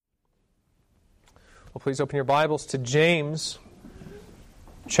Well, please open your Bibles to James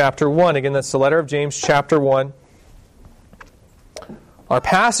chapter 1. Again, that's the letter of James chapter 1. Our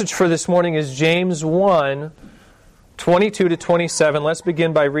passage for this morning is James 1, 22 to 27. Let's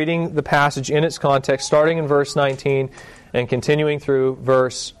begin by reading the passage in its context, starting in verse 19 and continuing through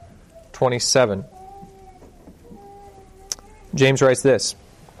verse 27. James writes this: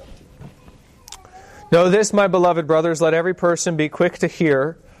 "Know this, my beloved brothers, let every person be quick to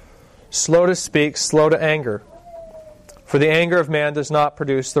hear, slow to speak, slow to anger. For the anger of man does not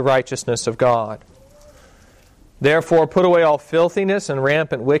produce the righteousness of God. Therefore put away all filthiness and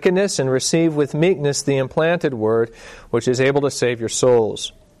rampant wickedness, and receive with meekness the implanted word, which is able to save your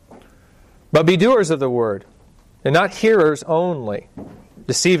souls. But be doers of the word, and not hearers only,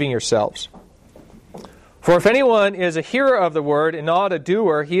 deceiving yourselves. For if anyone is a hearer of the word and not a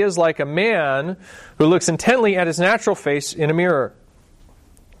doer, he is like a man who looks intently at his natural face in a mirror.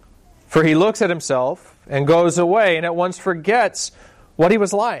 For he looks at himself and goes away and at once forgets what he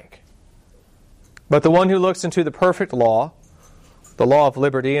was like. But the one who looks into the perfect law, the law of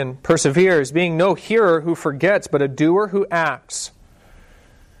liberty, and perseveres, being no hearer who forgets, but a doer who acts,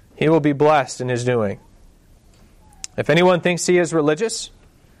 he will be blessed in his doing. If anyone thinks he is religious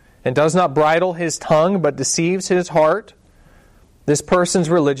and does not bridle his tongue but deceives his heart, this person's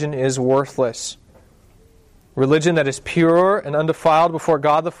religion is worthless. Religion that is pure and undefiled before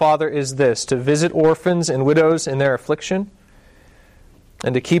God the Father is this: to visit orphans and widows in their affliction,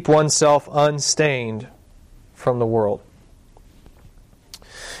 and to keep oneself unstained from the world."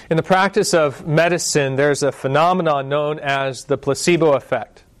 In the practice of medicine, there's a phenomenon known as the placebo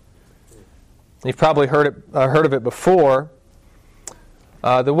effect. You've probably heard of it before.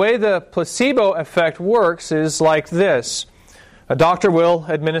 The way the placebo effect works is like this. A doctor will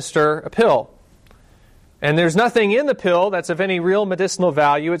administer a pill. And there's nothing in the pill that's of any real medicinal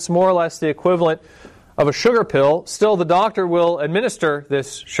value. It's more or less the equivalent of a sugar pill. Still, the doctor will administer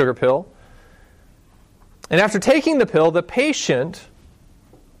this sugar pill. And after taking the pill, the patient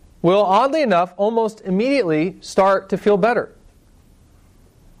will, oddly enough, almost immediately start to feel better.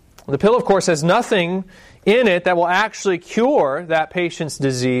 The pill, of course, has nothing in it that will actually cure that patient's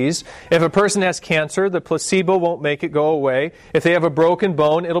disease. If a person has cancer, the placebo won't make it go away. If they have a broken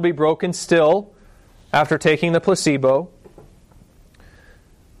bone, it'll be broken still after taking the placebo.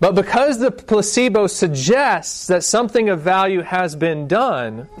 But because the placebo suggests that something of value has been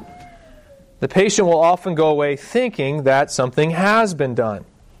done, the patient will often go away thinking that something has been done.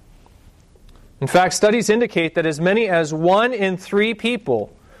 In fact, studies indicate that as many as 1 in 3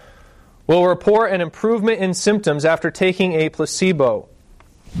 people will report an improvement in symptoms after taking a placebo.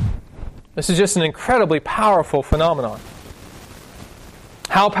 This is just an incredibly powerful phenomenon.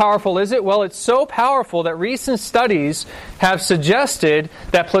 How powerful is it? Well, it's so powerful that recent studies have suggested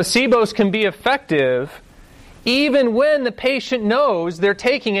that placebos can be effective even when the patient knows they're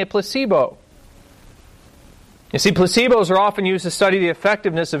taking a placebo. You see, placebos are often used to study the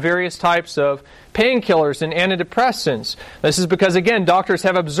effectiveness of various types of painkillers and antidepressants. This is because, again, doctors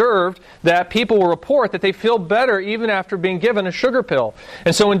have observed that people will report that they feel better even after being given a sugar pill.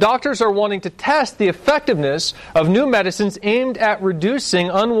 And so when doctors are wanting to test the effectiveness of new medicines aimed at reducing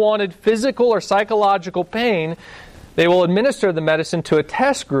unwanted physical or psychological pain, they will administer the medicine to a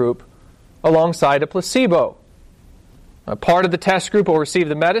test group alongside a placebo. A part of the test group will receive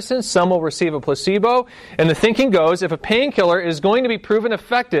the medicine, some will receive a placebo, and the thinking goes, if a painkiller is going to be proven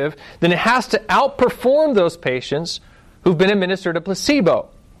effective, then it has to outperform those patients who've been administered a placebo.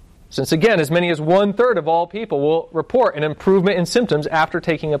 Since again, as many as 1/3 of all people will report an improvement in symptoms after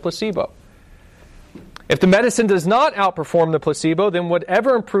taking a placebo. If the medicine does not outperform the placebo, then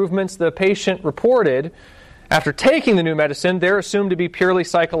whatever improvements the patient reported after taking the new medicine, they're assumed to be purely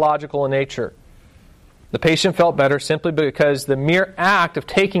psychological in nature. The patient felt better simply because the mere act of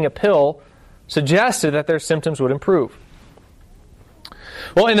taking a pill suggested that their symptoms would improve.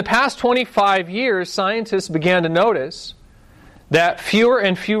 Well, in the past 25 years, scientists began to notice that fewer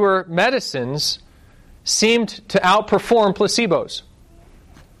and fewer medicines seemed to outperform placebos.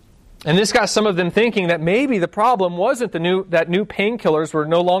 And this got some of them thinking that maybe the problem wasn't that new painkillers were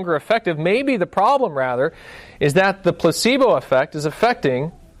no longer effective. Maybe the problem, rather, is that the placebo effect is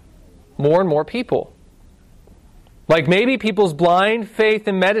affecting more and more people. Like maybe people's blind faith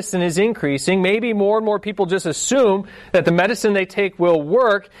in medicine is increasing. Maybe more and more people just assume that the medicine they take will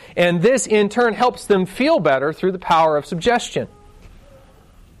work, and this in turn helps them feel better through the power of suggestion.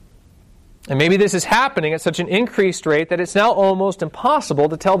 And maybe this is happening at such an increased rate that it's now almost impossible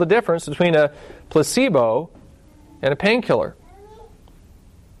to tell the difference between a placebo and a painkiller.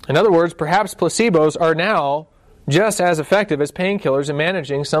 In other words, perhaps placebos are now just as effective as painkillers in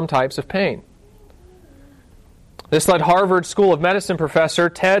managing some types of pain. This led Harvard School of Medicine professor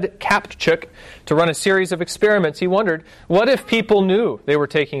Ted Kaptchuk to run a series of experiments. He wondered, what if people knew they were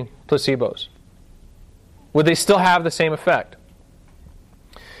taking placebos? Would they still have the same effect?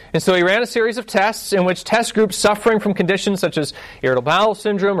 And so he ran a series of tests in which test groups suffering from conditions such as irritable bowel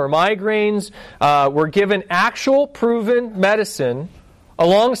syndrome or migraines were given actual proven medicine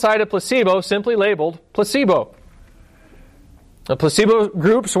alongside a placebo simply labeled placebo. The placebo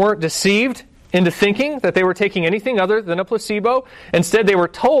groups weren't deceived into thinking that they were taking anything other than a placebo. Instead, they were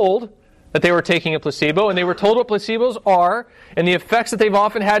told that they were taking a placebo, and they were told what placebos are and the effects that they've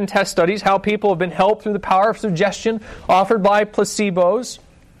often had in test studies, how people have been helped through the power of suggestion offered by placebos.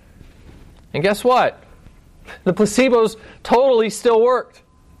 And guess what? The placebos totally still worked.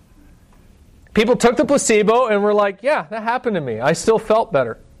 People took the placebo and were like, yeah, that happened to me. I still felt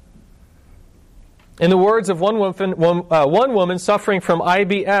better. In the words of one woman suffering from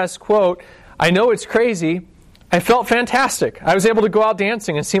IBS, quote, "I know it's crazy. I felt fantastic. I was able to go out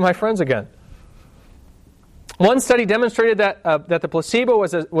dancing and see my friends again." One study demonstrated that the placebo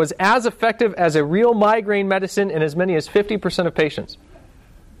was as effective as a real migraine medicine in as many as 50% of patients.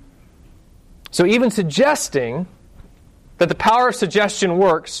 So even suggesting that the power of suggestion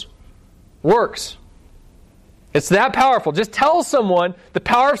works. It's that powerful. Just tell someone the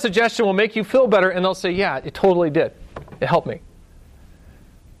power of suggestion will make you feel better, and they'll say, yeah, it totally did. It helped me.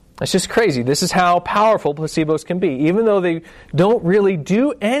 It's just crazy. This is how powerful placebos can be. Even though they don't really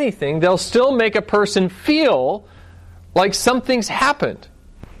do anything, they'll still make a person feel like something's happened.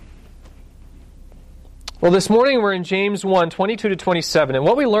 Well, this morning we're in James 1, 22 to 27, and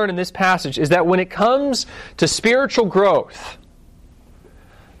what we learn in this passage is that when it comes to spiritual growth,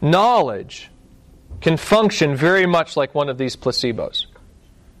 knowledge can function very much like one of these placebos.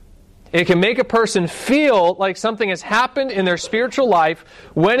 It can make a person feel like something has happened in their spiritual life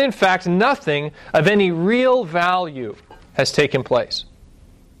when in fact nothing of any real value has taken place.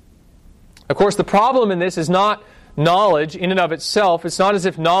 Of course, the problem in this is not knowledge in and of itself. It's not as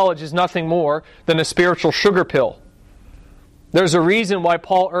if knowledge is nothing more than a spiritual sugar pill. There's a reason why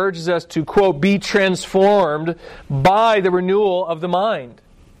Paul urges us to, quote, be transformed by the renewal of the mind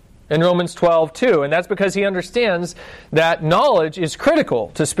in Romans 12:2. And that's because he understands that knowledge is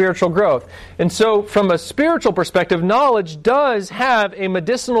critical to spiritual growth. And so from a spiritual perspective, knowledge does have a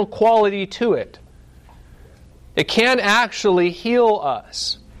medicinal quality to it. It can actually heal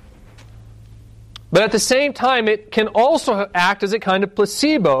us. But at the same time, it can also act as a kind of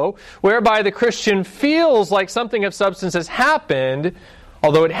placebo, whereby the Christian feels like something of substance has happened,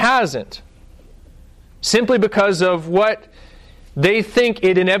 although it hasn't, simply because of what they think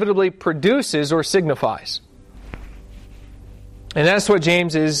it inevitably produces or signifies. And that's what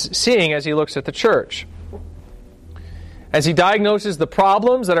James is seeing as he looks at the church. As he diagnoses the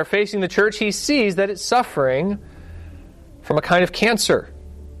problems that are facing the church, he sees that it's suffering from a kind of cancer.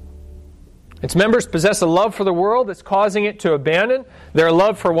 Its members possess a love for the world that's causing it to abandon their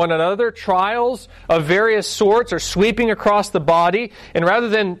love for one another. Trials of various sorts are sweeping across the body, and rather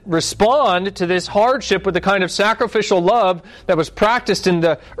than respond to this hardship with the kind of sacrificial love that was practiced in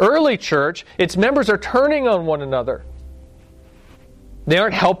the early church, its members are turning on one another. They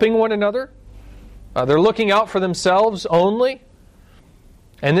aren't helping one another. They're looking out for themselves only.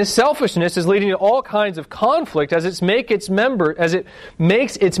 And this selfishness is leading to all kinds of conflict as it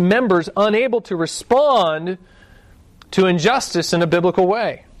makes its members unable to respond to injustice in a biblical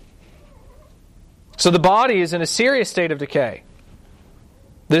way. So the body is in a serious state of decay.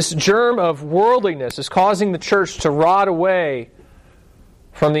 This germ of worldliness is causing the church to rot away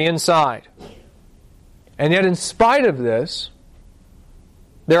from the inside. And yet in spite of this,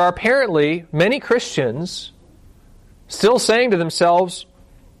 there are apparently many Christians still saying to themselves,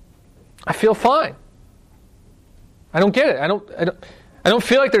 I feel fine. I don't get it. I don't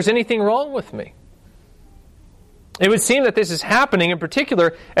feel like there's anything wrong with me. It would seem that this is happening in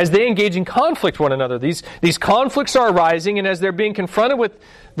particular as they engage in conflict with one another. These conflicts are arising, and as they're being confronted with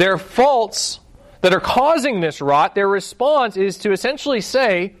their faults that are causing this rot, their response is to essentially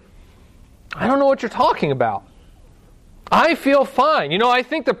say, I don't know what you're talking about. I feel fine. I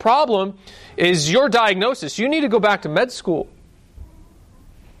think the problem is your diagnosis. You need to go back to med school.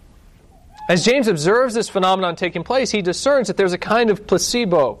 As James observes this phenomenon taking place, he discerns that there's a kind of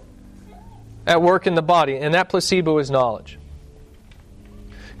placebo at work in the body, and that placebo is knowledge.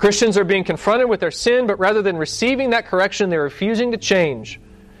 Christians are being confronted with their sin, but rather than receiving that correction, they're refusing to change.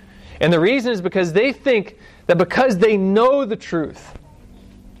 And the reason is because they think that because they know the truth,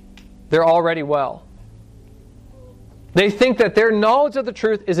 they're already well. They think that their knowledge of the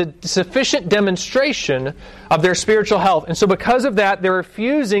truth is a sufficient demonstration of their spiritual health. And so because of that, they're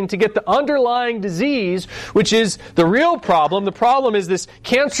refusing to get the underlying disease, which is the real problem. The problem is this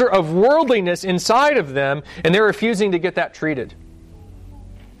cancer of worldliness inside of them, and they're refusing to get that treated.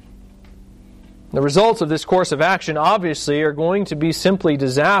 The results of this course of action, obviously, are going to be simply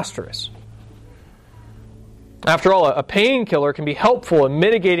disastrous. After all, a painkiller can be helpful in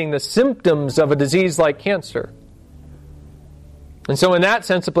mitigating the symptoms of a disease like cancer. And so in that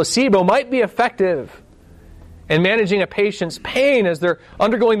sense, a placebo might be effective in managing a patient's pain as they're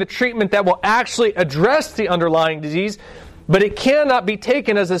undergoing the treatment that will actually address the underlying disease, but it cannot be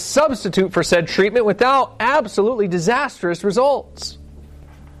taken as a substitute for said treatment without absolutely disastrous results.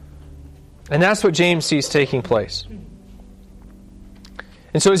 And that's what James sees taking place.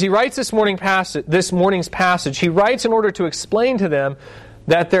 And so as he writes this morning's passage, he writes in order to explain to them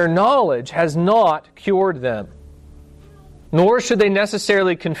that their knowledge has not cured them. Nor should they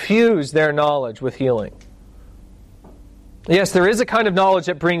necessarily confuse their knowledge with healing. Yes, there is a kind of knowledge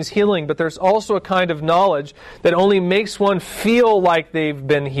that brings healing, but there's also a kind of knowledge that only makes one feel like they've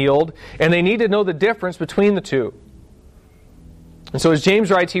been healed, and they need to know the difference between the two. And so as James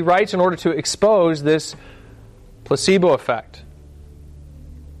writes, he writes in order to expose this placebo effect.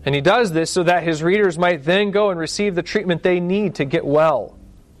 And he does this so that his readers might then go and receive the treatment they need to get well.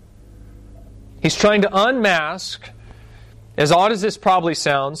 He's trying to unmask, as odd as this probably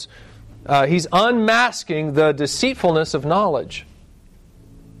sounds, he's unmasking the deceitfulness of knowledge.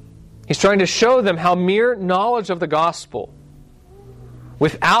 He's trying to show them how mere knowledge of the gospel,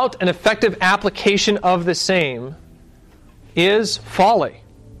 without an effective application of the same, is folly.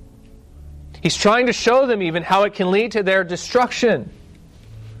 He's trying to show them even how it can lead to their destruction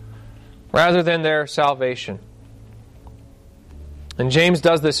rather than their salvation. And James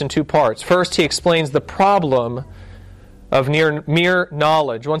does this in two parts. First, he explains the problem of mere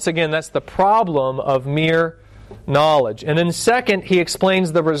knowledge. Once again, that's the problem of mere knowledge. And then second, he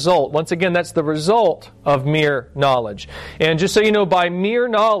explains the result. Once again, that's the result of mere knowledge. And just so you know, by mere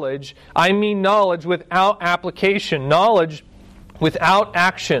knowledge, I mean knowledge without application, knowledge without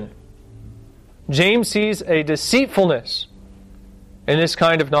action. James sees a deceitfulness in this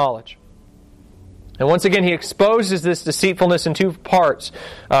kind of knowledge. And once again, he exposes this deceitfulness in two parts.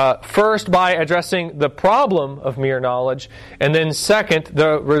 First, by addressing the problem of mere knowledge, and then second,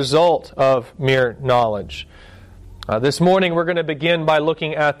 the result of mere knowledge. This morning, we're going to begin by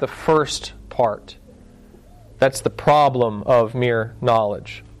looking at the first part. That's the problem of mere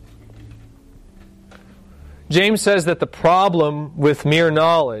knowledge. James says that the problem with mere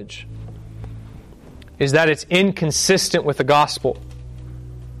knowledge is that it's inconsistent with the gospel.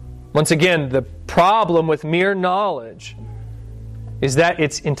 Once again, the problem with mere knowledge is that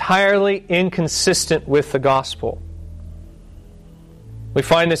it's entirely inconsistent with the gospel. We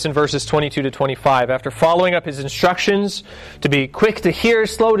find this in verses 22 to 25. After following up his instructions to be quick to hear,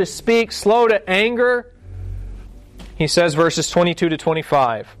 slow to speak, slow to anger, he says, verses 22 to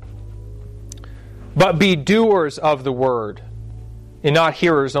 25, "But be doers of the word, and not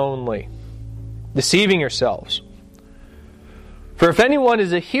hearers only, deceiving yourselves. For if anyone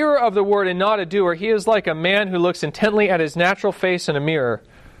is a hearer of the word and not a doer, he is like a man who looks intently at his natural face in a mirror.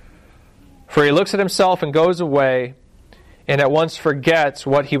 For he looks at himself and goes away, and at once forgets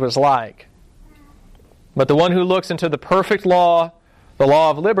what he was like. But the one who looks into the perfect law, the law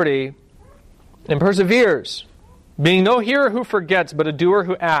of liberty, and perseveres, being no hearer who forgets, but a doer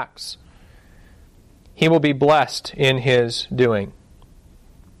who acts, he will be blessed in his doing."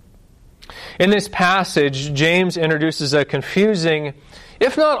 In this passage, James introduces a confusing,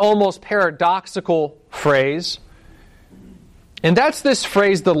 if not almost paradoxical phrase. And that's this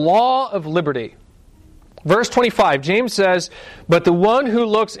phrase, the law of liberty. Verse 25, James says, "But the one who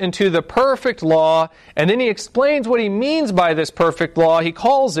looks into the perfect law," and then he explains what he means by this perfect law. He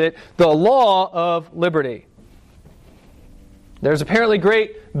calls it the law of liberty. There's apparently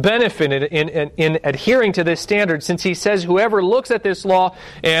great benefit in adhering to this standard, since he says whoever looks at this law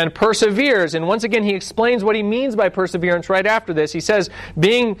and perseveres, and once again he explains what he means by perseverance right after this. He says,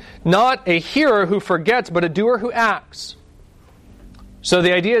 being not a hearer who forgets, but a doer who acts. So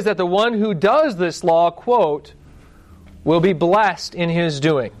the idea is that the one who does this law, quote, will be blessed in his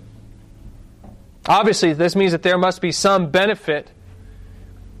doing. Obviously, this means that there must be some benefit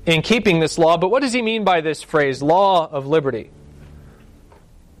in keeping this law, but what does he mean by this phrase, law of liberty?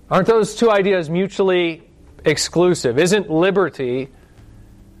 Aren't those two ideas mutually exclusive? Isn't liberty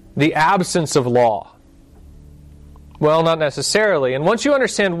the absence of law? Well, not necessarily. And once you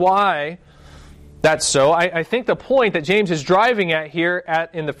understand why that's so, I think the point that James is driving at here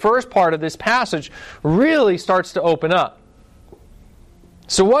in the first part of this passage really starts to open up.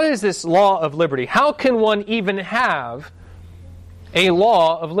 So what is this law of liberty? How can one even have a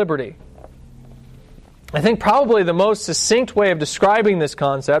law of liberty? I think probably the most succinct way of describing this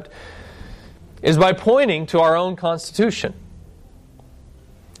concept is by pointing to our own Constitution.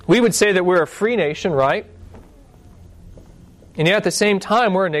 We would say that we're a free nation, right? And yet at the same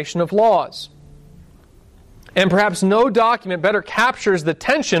time, we're a nation of laws. And perhaps no document better captures the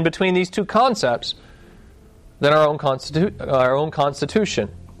tension between these two concepts than our own Constitution.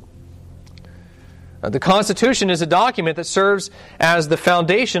 The Constitution is a document that serves as the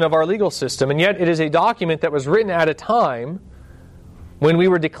foundation of our legal system, and yet it is a document that was written at a time when we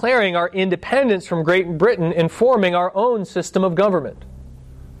were declaring our independence from Great Britain and forming our own system of government.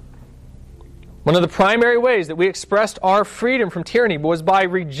 One of the primary ways that we expressed our freedom from tyranny was by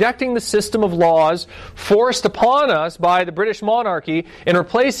rejecting the system of laws forced upon us by the British monarchy and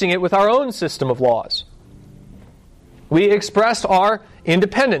replacing it with our own system of laws. We expressed our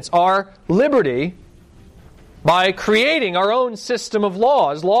independence, our liberty, by creating our own system of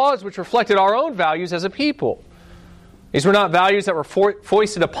laws, laws which reflected our own values as a people. These were not values that were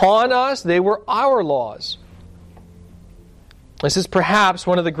foisted upon us, they were our laws. This is perhaps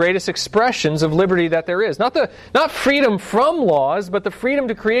one of the greatest expressions of liberty that there is. Not freedom from laws, but the freedom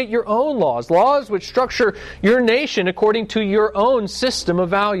to create your own laws. Laws which structure your nation according to your own system of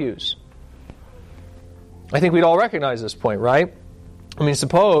values. I think we'd all recognize this point, right? I mean,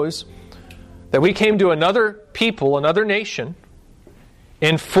 suppose that we came to another people, another nation,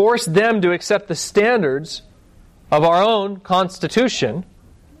 and forced them to accept the standards of our own Constitution.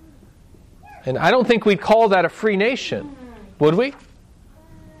 And I don't think we'd call that a free nation, would we?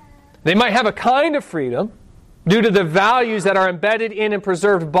 They might have a kind of freedom due to the values that are embedded in and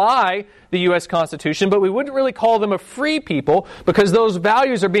preserved by the U.S. Constitution, but we wouldn't really call them a free people because those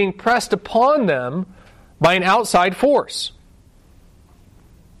values are being pressed upon them by an outside force.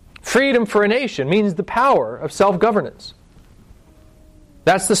 Freedom for a nation means the power of self-governance.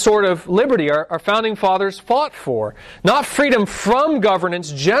 That's the sort of liberty our founding fathers fought for. Not freedom from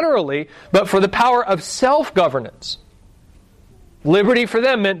governance generally, but for the power of self-governance. Liberty for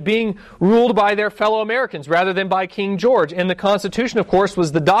them meant being ruled by their fellow Americans rather than by King George. And the Constitution, of course,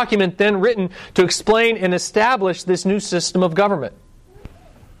 was the document then written to explain and establish this new system of government.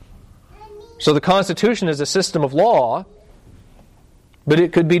 So the Constitution is a system of law, but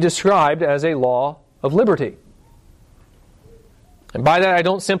it could be described as a law of liberty. And by that I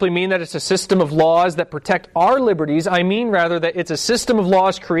don't simply mean that it's a system of laws that protect our liberties. I mean rather that it's a system of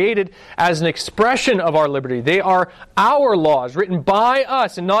laws created as an expression of our liberty. They are our laws, written by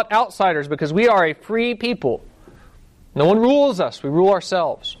us and not outsiders, because we are a free people. No one rules us, we rule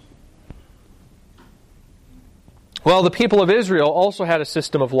ourselves. Well, the people of Israel also had a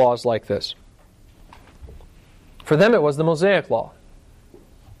system of laws like this. For them it was the Mosaic Law.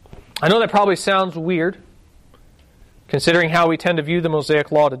 I know that probably sounds weird, considering how we tend to view the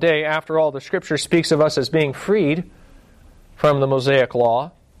Mosaic Law today. After all, the Scripture speaks of us as being freed from the Mosaic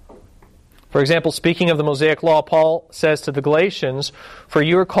Law. For example, speaking of the Mosaic Law, Paul says to the Galatians, "For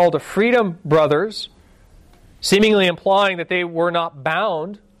you are called to freedom, brothers," seemingly implying that they were not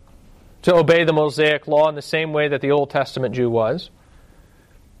bound to obey the Mosaic Law in the same way that the Old Testament Jew was.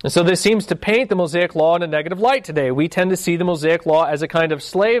 And so this seems to paint the Mosaic Law in a negative light today. We tend to see the Mosaic Law as a kind of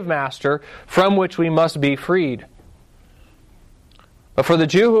slave master from which we must be freed. But for the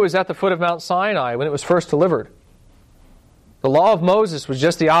Jew who was at the foot of Mount Sinai when it was first delivered, the law of Moses was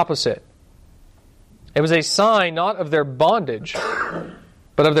just the opposite. It was a sign not of their bondage,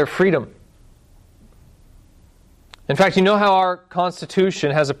 but of their freedom. In fact, you know how our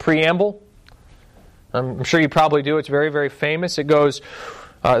Constitution has a preamble? I'm sure you probably do. It's very, very famous. It goes...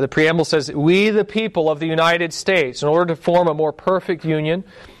 the preamble says, "We, the people of the United States, in order to form a more perfect union,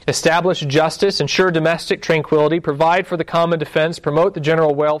 establish justice, ensure domestic tranquility, provide for the common defense, promote the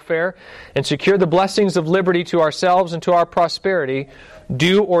general welfare, and secure the blessings of liberty to ourselves and to our prosperity,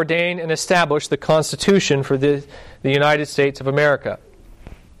 do ordain and establish the Constitution for the United States of America."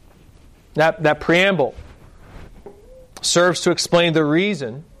 That preamble serves to explain the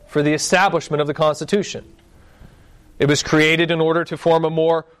reason for the establishment of the Constitution. It was created in order to form a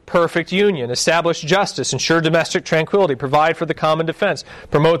more perfect union, establish justice, ensure domestic tranquility, provide for the common defense,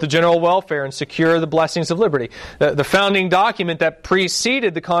 promote the general welfare, and secure the blessings of liberty. The founding document that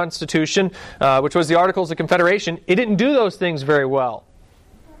preceded the Constitution, which was the Articles of Confederation, it didn't do those things very well.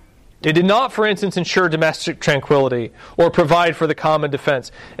 It did not, for instance, ensure domestic tranquility or provide for the common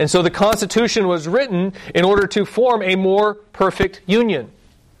defense. And so the Constitution was written in order to form a more perfect union.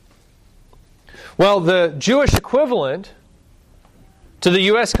 Well, the Jewish equivalent to the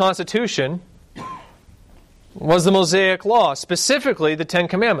U.S. Constitution was the Mosaic Law, specifically the Ten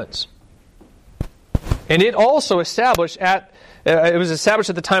Commandments. And it also established it was established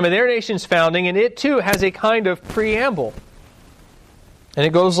at the time of their nation's founding, and it too has a kind of preamble. And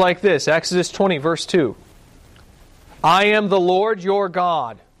it goes like this, Exodus 20, verse 2. I am the Lord your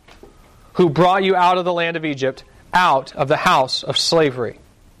God, who brought you out of the land of Egypt, out of the house of slavery.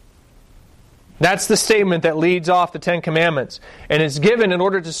 That's the statement that leads off the Ten Commandments, and it's given in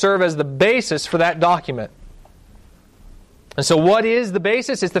order to serve as the basis for that document. And so what is the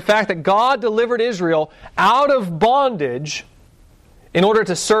basis? It's the fact that God delivered Israel out of bondage in order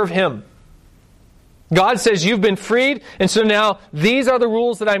to serve Him. God says, you've been freed, and so now these are the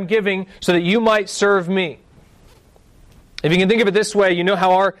rules that I'm giving so that you might serve me. If you can think of it this way, you know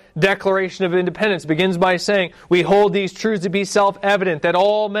how our Declaration of Independence begins by saying, we hold these truths to be self-evident, that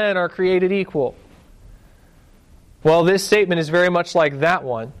all men are created equal. Well, this statement is very much like that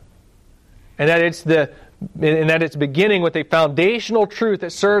one, and that it's beginning with a foundational truth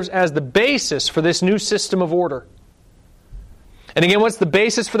that serves as the basis for this new system of order. And again, what's the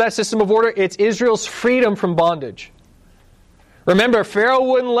basis for that system of order? It's Israel's freedom from bondage. Remember, Pharaoh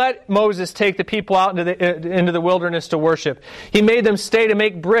wouldn't let Moses take the people out into the wilderness to worship. He made them stay to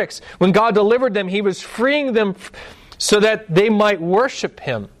make bricks. When God delivered them, He was freeing them so that they might worship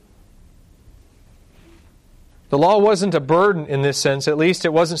Him. The law wasn't a burden in this sense. At least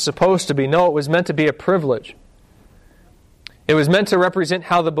it wasn't supposed to be. No, it was meant to be a privilege. It was meant to represent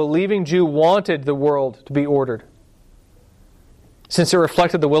how the believing Jew wanted the world to be ordered, since it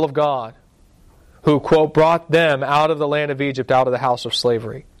reflected the will of God, who, quote, brought them out of the land of Egypt, out of the house of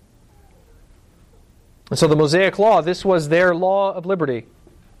slavery. And so the Mosaic Law, this was their law of liberty,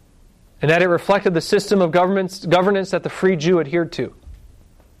 and that it reflected the system of governance that the free Jew adhered to.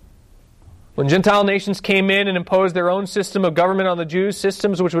 When Gentile nations came in and imposed their own system of government on the Jews,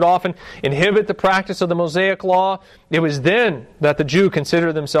 systems which would often inhibit the practice of the Mosaic Law, it was then that the Jew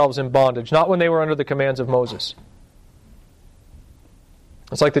considered themselves in bondage, not when they were under the commands of Moses.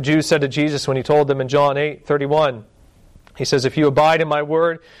 It's like the Jews said to Jesus when He told them in John 8:31. He says, if you abide in my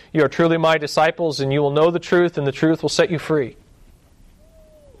word, you are truly my disciples, and you will know the truth, and the truth will set you free.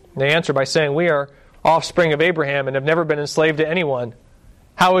 And they answer by saying, we are offspring of Abraham and have never been enslaved to anyone.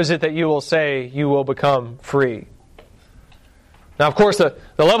 How is it that you will say you will become free? Now, of course, the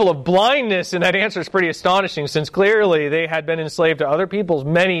level of blindness in that answer is pretty astonishing, since clearly they had been enslaved to other peoples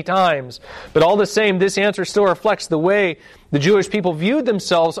many times. But all the same, this answer still reflects the way the Jewish people viewed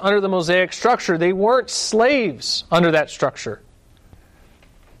themselves under the Mosaic structure. They weren't slaves under that structure.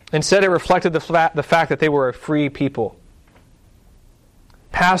 Instead, it reflected the fact that they were a free people.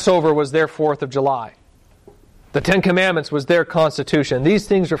 Passover was their 4th of July. The Ten Commandments was their constitution. These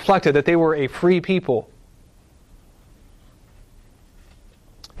things reflected that they were a free people.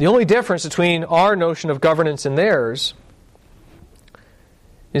 The only difference between our notion of governance and theirs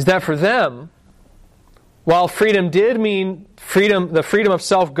is that for them, while freedom did mean the freedom of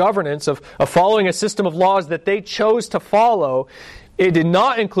self-governance, of following a system of laws that they chose to follow, it did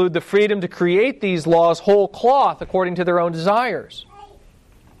not include the freedom to create these laws whole cloth according to their own desires.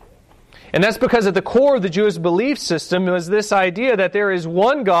 And that's because at the core of the Jewish belief system was this idea that there is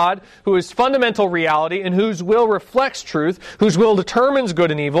one God who is fundamental reality and whose will reflects truth, whose will determines good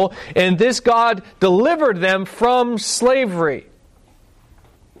and evil, and this God delivered them from slavery.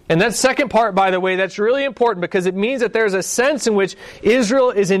 And that second part, by the way, that's really important because it means that there's a sense in which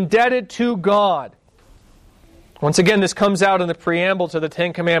Israel is indebted to God. Once again, this comes out in the preamble to the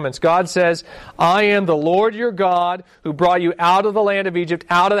Ten Commandments. God says, I am the Lord your God who brought you out of the land of Egypt,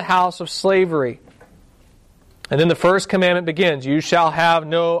 out of the house of slavery. And then the first commandment begins, you shall have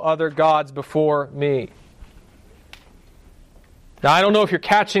no other gods before me. Now, I don't know if you're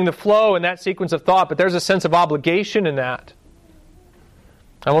catching the flow in that sequence of thought, but there's a sense of obligation in that.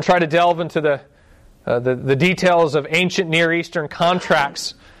 I won't try to delve into the details of ancient Near Eastern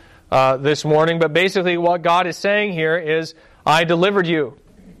contracts this morning, but basically what God is saying here is, I delivered you.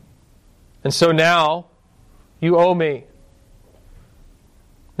 And so now, you owe me.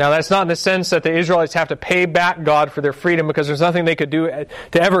 Now that's not in the sense that the Israelites have to pay back God for their freedom, because there's nothing they could do that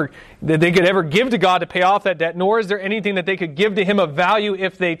they could ever give to God to pay off that debt, nor is there anything that they could give to Him of value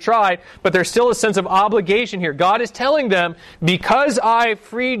if they tried, but there's still a sense of obligation here. God is telling them, because I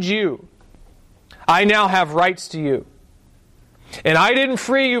freed you, I now have rights to you. And I didn't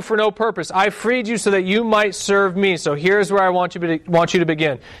free you for no purpose. I freed you so that you might serve me. So here's where I want you to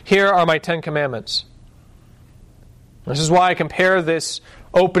begin. Here are my 10 commandments. This is why I compare this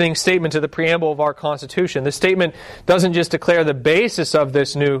opening statement to the preamble of our Constitution. This statement doesn't just declare the basis of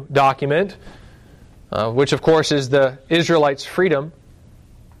this new document, which of course is the Israelites' freedom,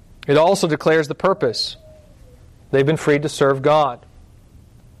 it also declares the purpose. They've been freed to serve God.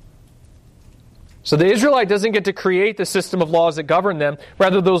 So the Israelite doesn't get to create the system of laws that govern them.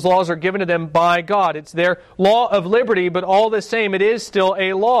 Rather, those laws are given to them by God. It's their law of liberty, but all the same, it is still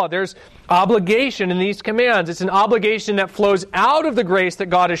a law. There's obligation in these commands. It's an obligation that flows out of the grace that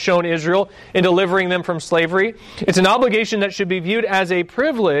God has shown Israel in delivering them from slavery. It's an obligation that should be viewed as a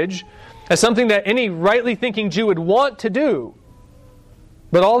privilege, as something that any rightly thinking Jew would want to do.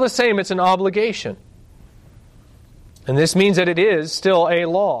 But all the same, it's an obligation. And this means that it is still a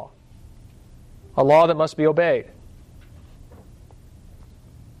law that must be obeyed.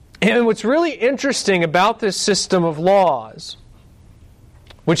 And what's really interesting about this system of laws,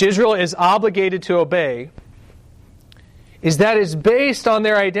 which Israel is obligated to obey, is that it's based on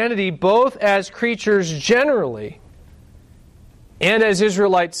their identity both as creatures generally and as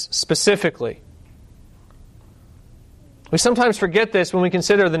Israelites specifically. We sometimes forget this when we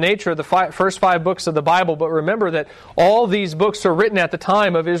consider the nature of the first 5 books of the Bible, but remember that all these books are written at the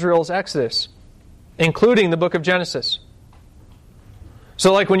time of Israel's Exodus, including the book of Genesis.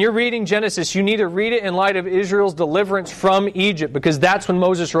 So like when you're reading Genesis, you need to read it in light of Israel's deliverance from Egypt, because that's when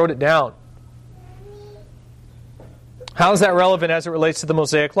Moses wrote it down. How is that relevant as it relates to the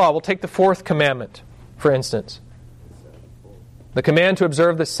Mosaic Law? We'll take the 4th commandment, for instance. The command to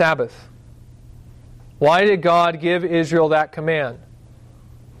observe the Sabbath. Why did God give Israel that command?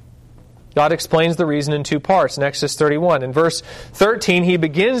 God explains the reason in 2 parts in Exodus 31. In verse 13, he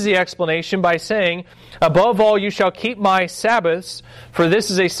begins the explanation by saying, "Above all, you shall keep my Sabbaths, for this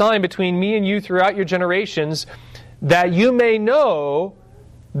is a sign between me and you throughout your generations, that you may know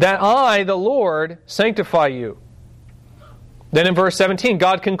that I, the Lord, sanctify you." Then in verse 17,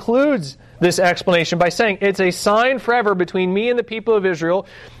 God concludes this explanation by saying, "It's a sign forever between me and the people of Israel,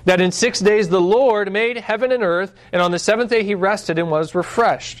 that in 6 days the Lord made heaven and earth, and on the 7th day he rested and was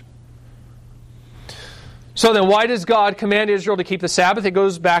refreshed." So then why does God command Israel to keep the Sabbath? It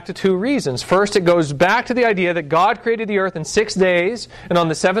goes back to 2 reasons. First, it goes back to the idea that God created the earth in 6 days, and on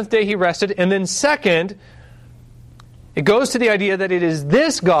the 7th day he rested. And then second, it goes to the idea that it is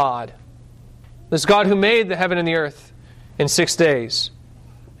this God who made the heaven and the earth in 6 days.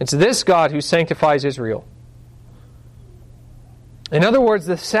 It's this God who sanctifies Israel. In other words,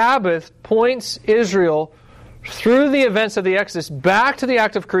 the Sabbath points Israel through the events of the Exodus back to the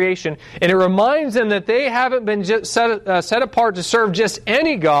act of creation, and it reminds them that they haven't been set apart to serve just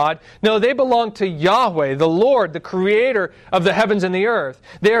any God. No, they belong to Yahweh, the Lord, the creator of the heavens and the earth.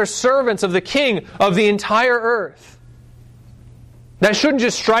 They are servants of the King of the entire earth. That shouldn't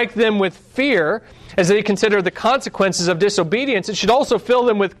just strike them with fear as they consider the consequences of disobedience. It should also fill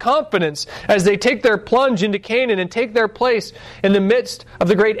them with confidence as they take their plunge into Canaan and take their place in the midst of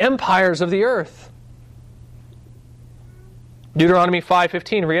the great empires of the earth. Deuteronomy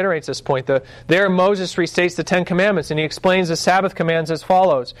 5:15 reiterates this point. There Moses restates the 10 commandments, and he explains the Sabbath commands as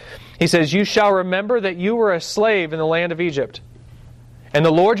follows. He says, "You shall remember that you were a slave in the land of Egypt, and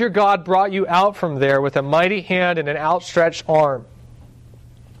the Lord your God brought you out from there with a mighty hand and an outstretched arm."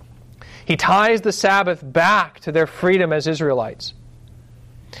 He ties the Sabbath back to their freedom as Israelites.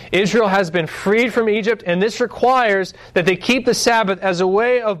 Israel has been freed from Egypt, and this requires that they keep the Sabbath as a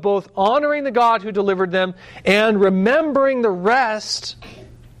way of both honoring the God who delivered them and remembering the rest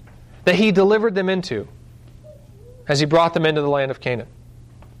that He delivered them into as He brought them into the land of Canaan.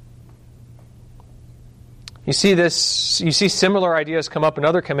 You see similar ideas come up in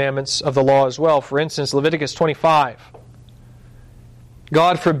other commandments of the law as well. For instance, Leviticus 25.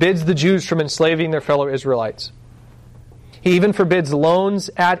 God forbids the Jews from enslaving their fellow Israelites. He even forbids loans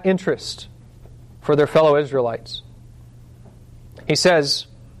at interest for their fellow Israelites. He says,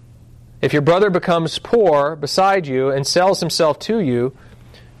 "If your brother becomes poor beside you and sells himself to you,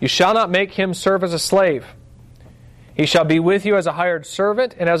 you shall not make him serve as a slave. He shall be with you as a hired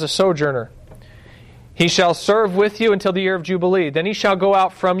servant and as a sojourner. He shall serve with you until the year of Jubilee. Then he shall go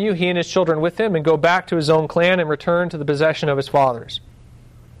out from you, he and his children with him, and go back to his own clan and return to the possession of his fathers."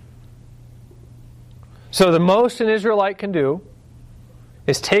 So the most an Israelite can do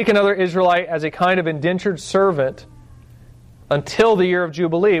is take another Israelite as a kind of indentured servant until the year of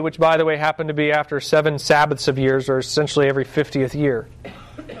Jubilee, which, by the way, happened to be after 7 Sabbaths of years, or essentially every 50th year.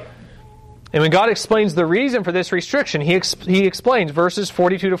 And when God explains the reason for this restriction, He explains verses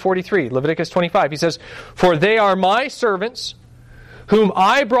 42 to 43, Leviticus 25. He says, "For they are my servants, whom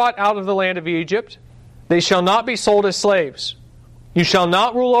I brought out of the land of Egypt. They shall not be sold as slaves. You shall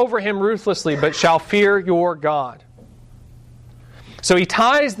not rule over him ruthlessly, but shall fear your God." So He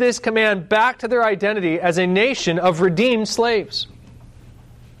ties this command back to their identity as a nation of redeemed slaves.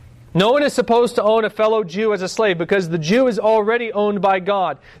 No one is supposed to own a fellow Jew as a slave because the Jew is already owned by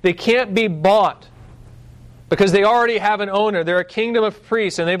God. They can't be bought because they already have an owner. They're a kingdom of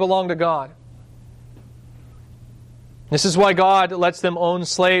priests and they belong to God. This is why God lets them own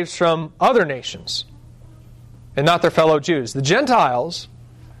slaves from other nations and not their fellow Jews. The Gentiles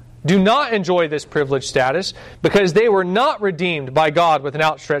do not enjoy this privileged status because they were not redeemed by God with an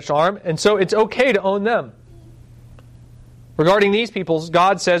outstretched arm, and so it's okay to own them. Regarding these peoples,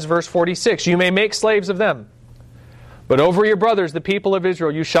 God says, verse 46, "You may make slaves of them, but over your brothers, the people of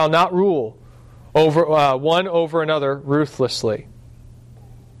Israel, you shall not rule one over another ruthlessly."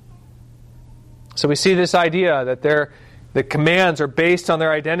 So we see this idea that the commands are based on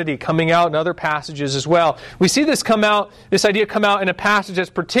their identity coming out in other passages as well. We see this idea come out in a passage that's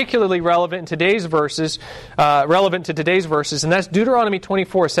particularly relevant to today's verses, and that's Deuteronomy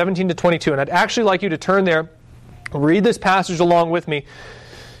 24, 17 to 22. And I'd actually like you to turn there, read this passage along with me,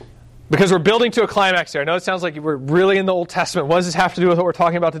 because we're building to a climax here. I know it sounds like we're really in the Old Testament. What does this have to do with what we're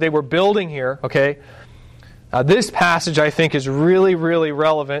talking about today? We're building here, okay? This passage, I think, is really, really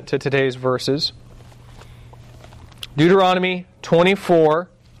relevant to today's verses. Deuteronomy 24,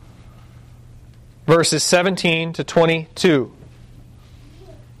 verses 17 to 22.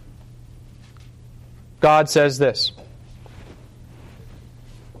 God says this: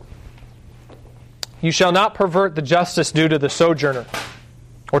 "You shall not pervert the justice due to the sojourner,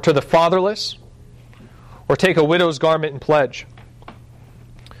 or to the fatherless, or take a widow's garment in pledge.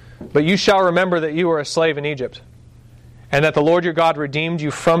 But you shall remember that you were a slave in Egypt, and that the Lord your God redeemed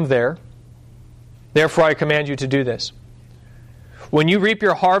you from there. Therefore I command you to do this. When you reap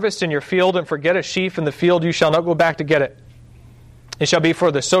your harvest in your field and forget a sheaf in the field, you shall not go back to get it. It shall be for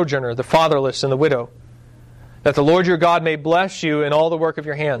the sojourner, the fatherless, and the widow, that the Lord your God may bless you in all the work of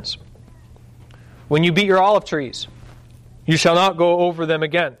your hands. When you beat your olive trees, you shall not go over them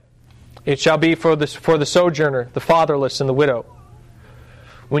again. It shall be for the sojourner, the fatherless, and the widow.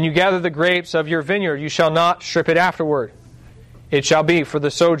 When you gather the grapes of your vineyard, you shall not strip it afterward. It shall be for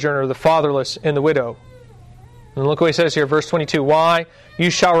the sojourner, the fatherless, and the widow." And look what he says here, verse 22. "Why? You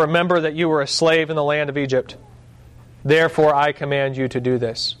shall remember that you were a slave in the land of Egypt. Therefore I command you to do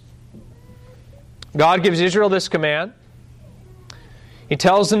this." God gives Israel this command. He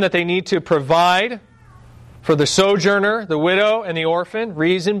tells them that they need to provide for the sojourner, the widow, and the orphan.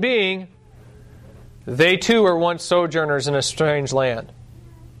 Reason being, they too were once sojourners in a strange land.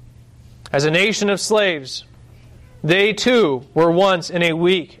 As a nation of slaves, they too were once in a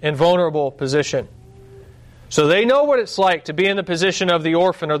weak and vulnerable position. So they know what it's like to be in the position of the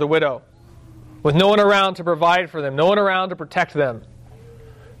orphan or the widow, with no one around to provide for them, no one around to protect them.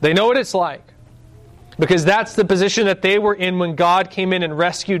 They know what it's like, because that's the position that they were in when God came in and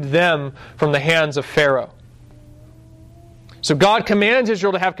rescued them from the hands of Pharaoh. So God commands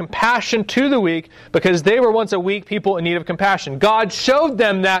Israel to have compassion to the weak because they were once a weak people in need of compassion. God showed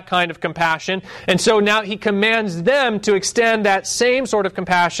them that kind of compassion, and so now He commands them to extend that same sort of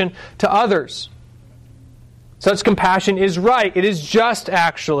compassion to others. Such compassion is right. It is just,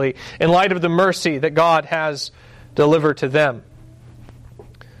 actually, in light of the mercy that God has delivered to them.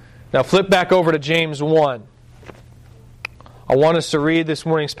 Now flip back over to James 1. I want us to read this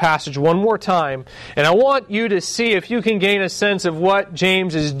morning's passage one more time, and I want you to see if you can gain a sense of what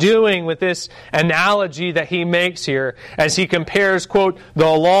James is doing with this analogy that he makes here as he compares, quote, the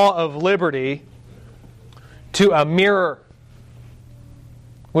law of liberty to a mirror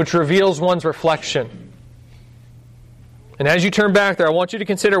which reveals one's reflection. And as you turn back there, I want you to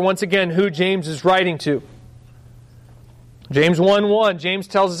consider once again who James is writing to. James 1:1, James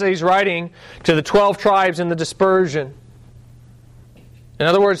tells us that he's writing to the 12 tribes in the dispersion. In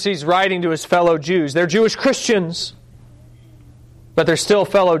other words, he's writing to his fellow Jews. They're Jewish Christians, but they're still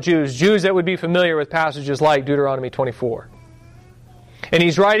fellow Jews. Jews that would be familiar with passages like Deuteronomy 24. And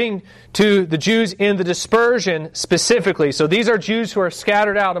he's writing to the Jews in the dispersion specifically. So these are Jews who are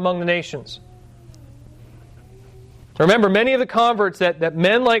scattered out among the nations. Remember, many of the converts that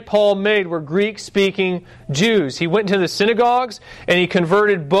men like Paul made were Greek-speaking Jews. He went into the synagogues and he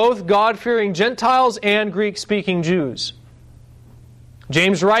converted both God-fearing Gentiles and Greek-speaking Jews.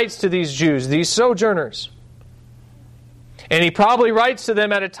 James writes to these Jews, these sojourners. And he probably writes to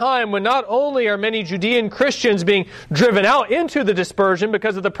them at a time when not only are many Judean Christians being driven out into the dispersion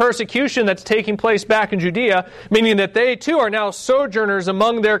because of the persecution that's taking place back in Judea, meaning that they too are now sojourners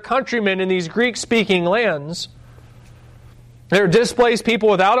among their countrymen in these Greek-speaking lands. They're displaced people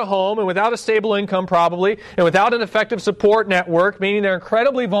without a home and without a stable income probably, and without an effective support network, meaning they're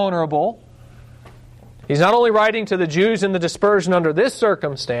incredibly vulnerable. He's not only writing to the Jews in the dispersion under this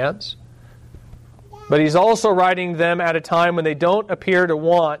circumstance, but he's also writing them at a time when they don't appear to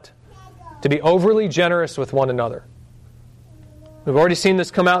want to be overly generous with one another. We've already seen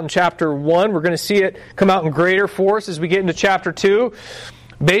this come out in chapter 1. We're going to see it come out in greater force as we get into chapter 2.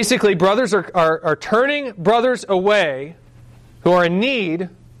 Basically, brothers are turning brothers away who are in need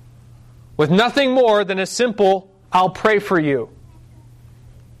with nothing more than a simple, "I'll pray for you."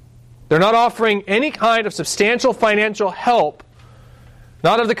 They're not offering any kind of substantial financial help,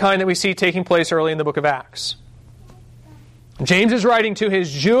 not of the kind that we see taking place early in the book of Acts. James is writing to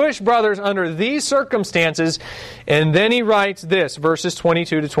his Jewish brothers under these circumstances, and then he writes this, verses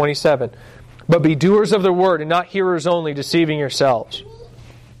 22 to 27. "But be doers of the word, and not hearers only, deceiving yourselves.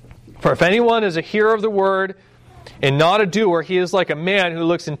 For if anyone is a hearer of the word, and not a doer, he is like a man who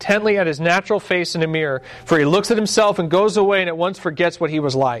looks intently at his natural face in a mirror. For he looks at himself and goes away and at once forgets what he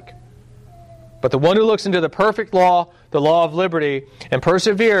was like. But the one who looks into the perfect law, the law of liberty, and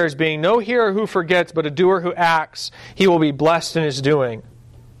perseveres, being no hearer who forgets, but a doer who acts, he will be blessed in his doing.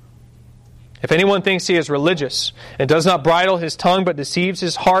 If anyone thinks he is religious and does not bridle his tongue but deceives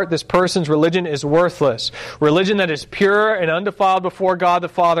his heart, this person's religion is worthless. Religion that is pure and undefiled before God the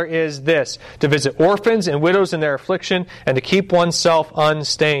Father is this: to visit orphans and widows in their affliction, and to keep oneself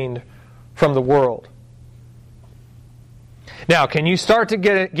unstained from the world." Now, can you start to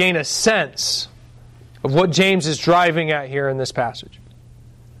gain a sense of what James is driving at here in this passage?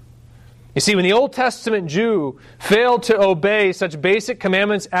 You see, when the Old Testament Jew failed to obey such basic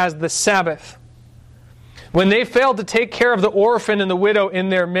commandments as the Sabbath, when they failed to take care of the orphan and the widow in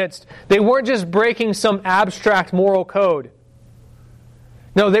their midst, they weren't just breaking some abstract moral code.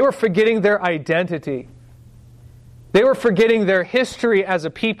 No, they were forgetting their identity. They were forgetting their history as a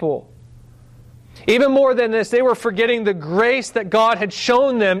people. Even more than this, they were forgetting the grace that God had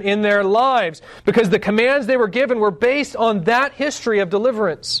shown them in their lives, because the commands they were given were based on that history of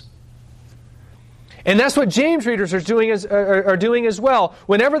deliverance. And that's what James readers are doing as well,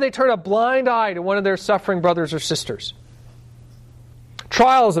 whenever they turn a blind eye to one of their suffering brothers or sisters.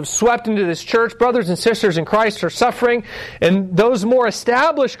 Trials have swept into this church. Brothers and sisters in Christ are suffering, and those more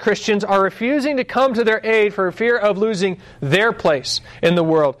established Christians are refusing to come to their aid for fear of losing their place in the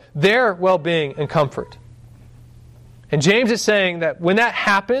world, their well-being and comfort. And James is saying that when that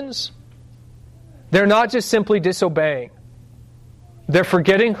happens, they're not just simply disobeying. They're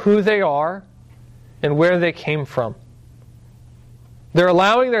forgetting who they are and where they came from. They're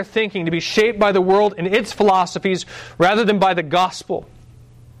allowing their thinking to be shaped by the world and its philosophies rather than by the gospel.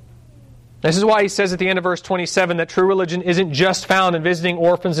 This is why he says at the end of verse 27 that true religion isn't just found in visiting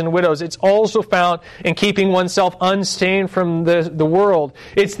orphans and widows. It's also found in keeping oneself unstained from the world.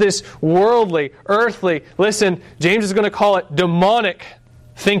 It's this worldly, earthly, listen, James is going to call it demonic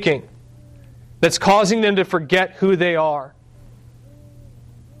thinking that's causing them to forget who they are.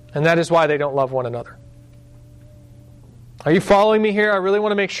 And that is why they don't love one another. Are you following me here? I really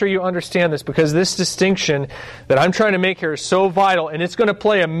want to make sure you understand this, because this distinction that I'm trying to make here is so vital, and it's going to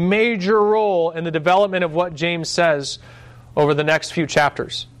play a major role in the development of what James says over the next few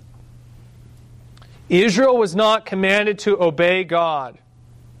chapters. Israel was not commanded to obey God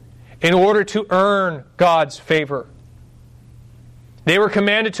in order to earn God's favor. They were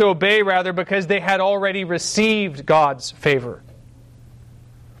commanded to obey, rather, because they had already received God's favor.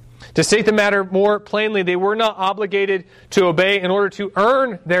 To state the matter more plainly, they were not obligated to obey in order to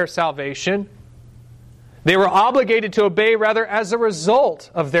earn their salvation. They were obligated to obey, rather, as a result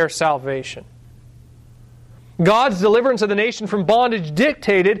of their salvation. God's deliverance of the nation from bondage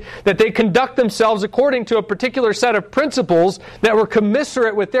dictated that they conduct themselves according to a particular set of principles that were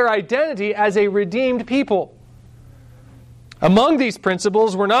commensurate with their identity as a redeemed people. Among these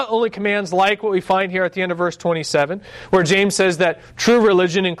principles were not only commands like what we find here at the end of verse 27, where James says that true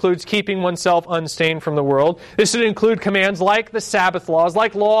religion includes keeping oneself unstained from the world. This would include commands like the Sabbath laws,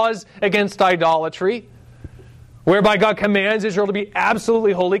 like laws against idolatry, whereby God commands Israel to be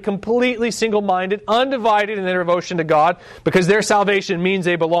absolutely holy, completely single-minded, undivided in their devotion to God, because their salvation means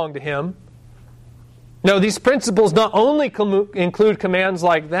they belong to Him. No, these principles not only include commands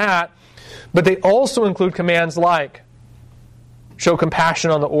like that, but they also include commands like show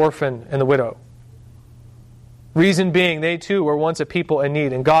compassion on the orphan and the widow. Reason being, they too were once a people in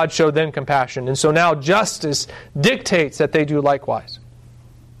need, and God showed them compassion. And so now justice dictates that they do likewise.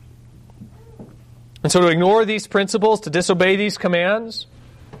 And so to ignore these principles, to disobey these commands,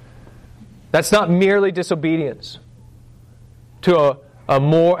 that's not merely disobedience to a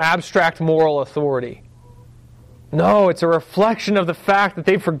more abstract moral authority. No, it's a reflection of the fact that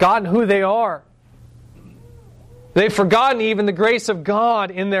they've forgotten who they are. They've forgotten even the grace of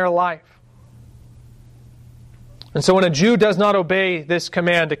God in their life. And so when a Jew does not obey this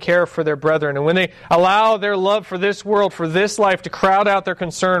command to care for their brethren, and when they allow their love for this world, for this life, to crowd out their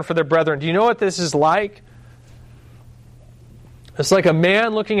concern for their brethren, do you know what this is like? It's like a man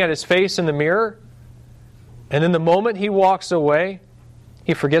looking at his face in the mirror, and in the moment he walks away,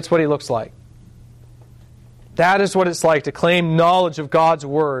 he forgets what he looks like. That is what it's like to claim knowledge of God's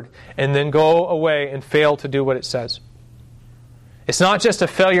Word and then go away and fail to do what it says. It's not just a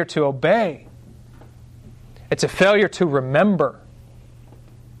failure to obey. It's a failure to remember.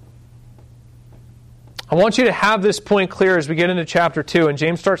 I want you to have this point clear as we get into chapter 2, and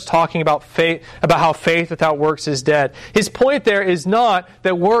James starts talking about faith, about how faith without works is dead. His point there is not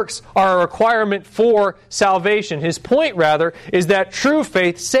that works are a requirement for salvation. His point, rather, is that true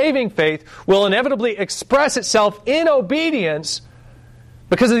faith, saving faith, will inevitably express itself in obedience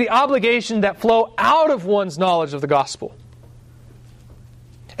because of the obligation that flow out of one's knowledge of the gospel.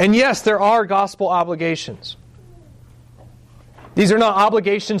 And yes, there are gospel obligations. These are not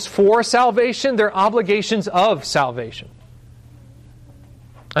obligations for salvation, they're obligations of salvation.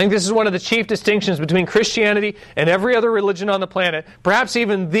 I think this is one of the chief distinctions between Christianity and every other religion on the planet, perhaps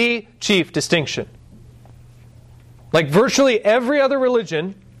even the chief distinction. Like virtually every other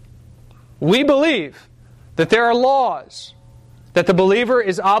religion, we believe that there are laws that the believer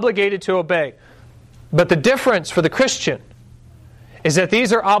is obligated to obey. But the difference for the Christian is that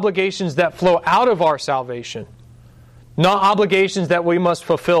these are obligations that flow out of our salvation, not obligations that we must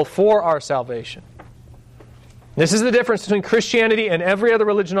fulfill for our salvation. This is the difference between Christianity and every other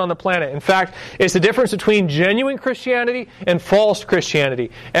religion on the planet. In fact, it's the difference between genuine Christianity and false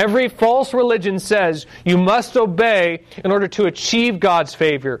Christianity. Every false religion says you must obey in order to achieve God's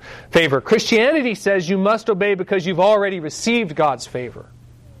favor. Christianity says you must obey because you've already received God's favor.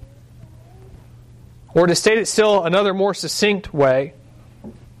 Or to state it still another more succinct way,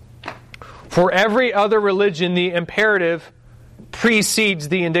 for every other religion, the imperative precedes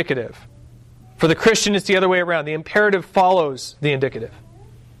the indicative. For the Christian, it's the other way around. The imperative follows the indicative.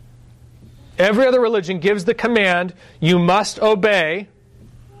 Every other religion gives the command, you must obey.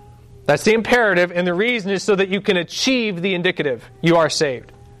 That's the imperative, and the reason is so that you can achieve the indicative. You are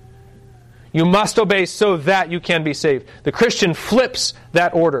saved. You must obey so that you can be saved. The Christian flips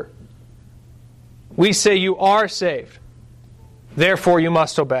that order. We say you are saved. Therefore, you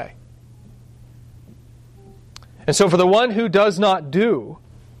must obey. And so for the one who does not do,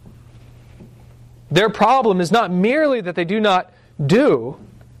 their problem is not merely that they do not do,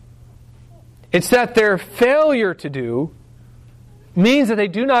 it's that their failure to do means that they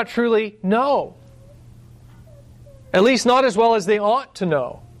do not truly know. At least not as well as they ought to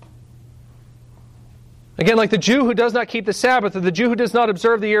know. Again, like the Jew who does not keep the Sabbath, or the Jew who does not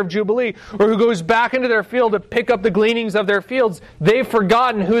observe the year of Jubilee, or who goes back into their field to pick up the gleanings of their fields, they've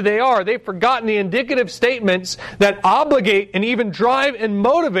forgotten who they are. They've forgotten the indicative statements that obligate and even drive and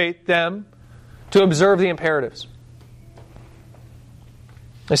motivate them to observe the imperatives.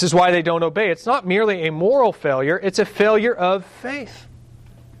 This is why they don't obey. It's not merely a moral failure, it's a failure of faith.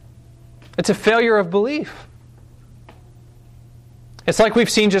 It's a failure of belief. It's like we've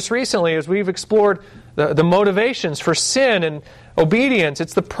seen just recently as we've explored the motivations for sin and obedience.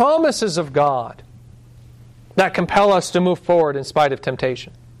 It's the promises of God that compel us to move forward in spite of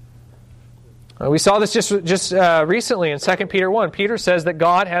temptation. We saw this just recently in 2 Peter 1. Peter says that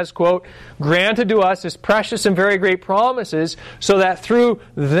God has, quote, granted to us His precious and very great promises so that through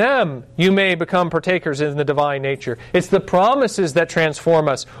them you may become partakers in the divine nature. It's the promises that transform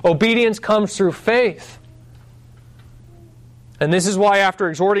us. Obedience comes through faith. And this is why, after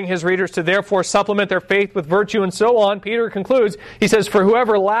exhorting his readers to therefore supplement their faith with virtue and so on, Peter concludes, he says, for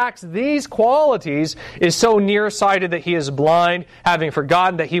whoever lacks these qualities is so nearsighted that he is blind, having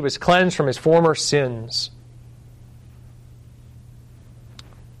forgotten that he was cleansed from his former sins.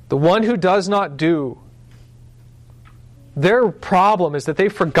 The one who does not do, their problem is that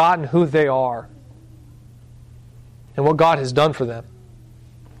they've forgotten who they are and what God has done for them.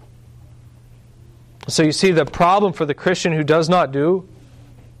 So you see, the problem for the Christian who does not do,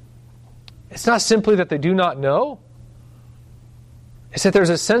 it's not simply that they do not know. It's that there's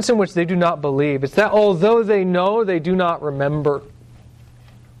a sense in which they do not believe. It's that although they know, they do not remember.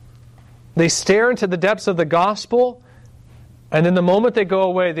 They stare into the depths of the gospel, and then the moment they go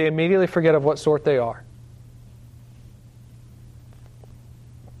away, they immediately forget of what sort they are.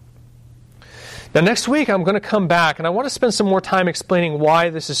 Now, next week, I'm going to come back, and I want to spend some more time explaining why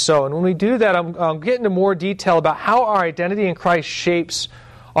this is so. And when we do that, I'll get into more detail about how our identity in Christ shapes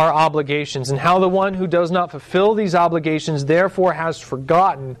our obligations, and how the one who does not fulfill these obligations therefore has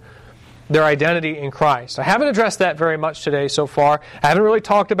forgotten their identity in Christ. I haven't addressed that very much today so far. I haven't really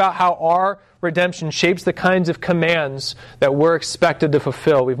talked about how our redemption shapes the kinds of commands that we're expected to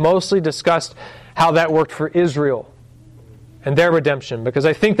fulfill. We've mostly discussed how that worked for Israel and their redemption, because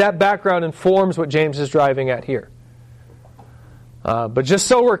I think that background informs what James is driving at here. But just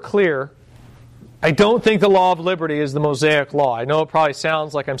so we're clear, I don't think the law of liberty is the Mosaic law. I know it probably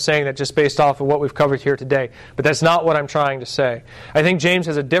sounds like I'm saying that just based off of what we've covered here today, but that's not what I'm trying to say. I think James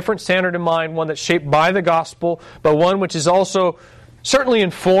has a different standard in mind, one that's shaped by the gospel, but one which is also certainly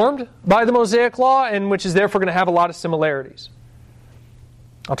informed by the Mosaic law and which is therefore going to have a lot of similarities.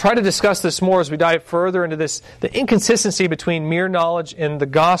 I'll try to discuss this more as we dive further into the inconsistency between mere knowledge and the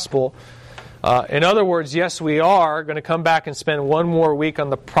gospel. In other words, yes, we are going to come back and spend one more week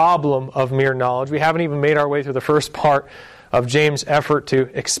on the problem of mere knowledge. We haven't even made our way through the first part of James' effort to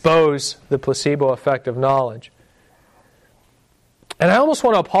expose the placebo effect of knowledge. And I almost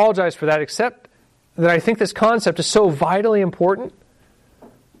want to apologize for that, except that I think this concept is so vitally important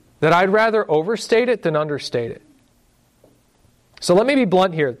that I'd rather overstate it than understate it. So let me be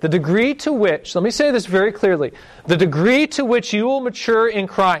blunt here. The degree to which, let me say this very clearly, the degree to which you will mature in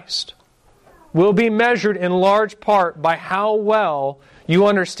Christ will be measured in large part by how well you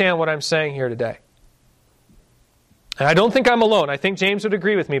understand what I'm saying here today. And I don't think I'm alone. I think James would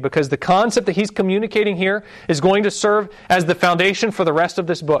agree with me, because the concept that he's communicating here is going to serve as the foundation for the rest of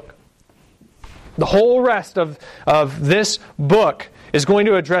this book. The whole rest of this book is going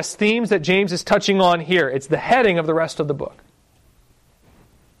to address themes that James is touching on here. It's the heading of the rest of the book.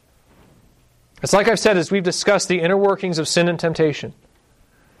 It's like I've said, as we've discussed the inner workings of sin and temptation.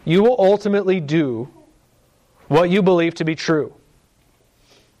 You will ultimately do what you believe to be true.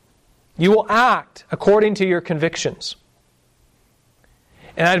 You will act according to your convictions.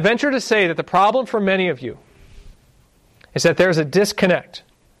 And I'd venture to say that the problem for many of you is that there's a disconnect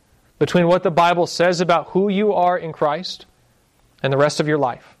between what the Bible says about who you are in Christ and the rest of your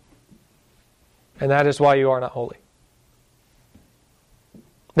life. And that is why you are not holy.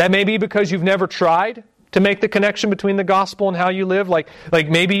 That may be because you've never tried to make the connection between the gospel and how you live. Like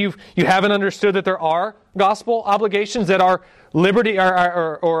maybe you haven't understood that there are gospel obligations, that our liberty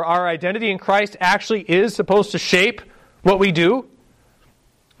or our identity in Christ actually is supposed to shape what we do.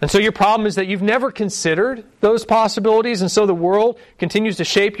 And so your problem is that you've never considered those possibilities, and so the world continues to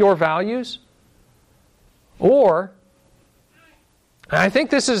shape your values. Or, and I think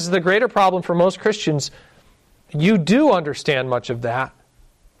this is the greater problem for most Christians, you do understand much of that,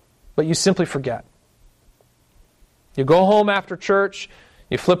 but you simply forget. You go home after church,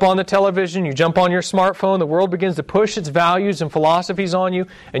 you flip on the television, you jump on your smartphone, the world begins to push its values and philosophies on you,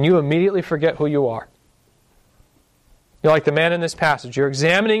 and you immediately forget who you are. You're like the man in this passage. You're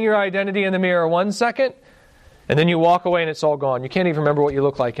examining your identity in the mirror 1 second, and then you walk away and it's all gone. You can't even remember what you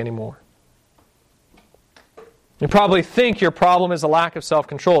look like anymore. You probably think your problem is a lack of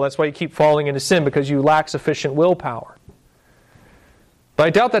self-control. That's why you keep falling into sin, because you lack sufficient willpower. But I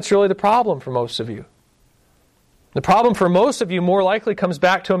doubt that's really the problem for most of you. The problem for most of you more likely comes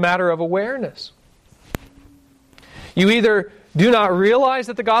back to a matter of awareness. You either do not realize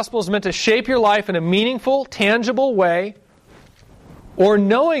that the gospel is meant to shape your life in a meaningful, tangible way, or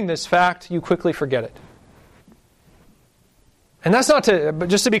knowing this fact, you quickly forget it. And that's not to, but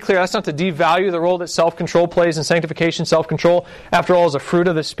just to be clear, that's not to devalue the role that self-control plays in sanctification. Self-control, after all, is a fruit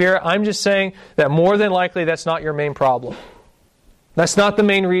of the Spirit. I'm just saying that more than likely that's not your main problem. That's not the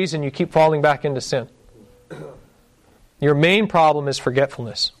main reason you keep falling back into sin. Your main problem is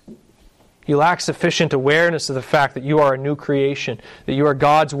forgetfulness. You lack sufficient awareness of the fact that you are a new creation, that you are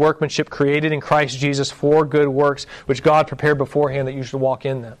God's workmanship created in Christ Jesus for good works, which God prepared beforehand that you should walk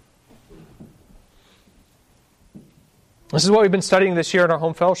in them. This is what we've been studying this year in our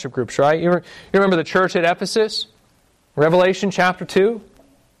home fellowship groups, right? You remember the church at Ephesus? Revelation chapter 2?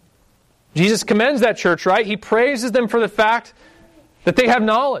 Jesus commends that church, right? He praises them for the fact that they have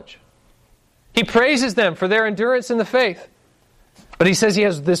knowledge. He praises them for their endurance in the faith. But he says he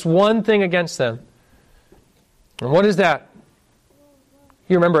has this one thing against them. And what is that?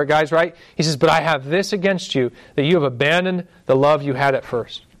 You remember it, guys, right? He says, but I have this against you, that you have abandoned the love you had at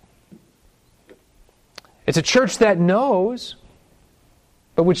first. It's a church that knows,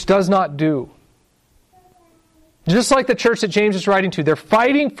 but which does not do. Just like the church that James is writing to, they're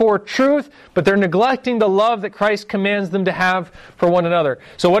fighting for truth, but they're neglecting the love that Christ commands them to have for one another.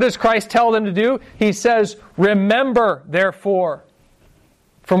 So what does Christ tell them to do? He says, remember, therefore,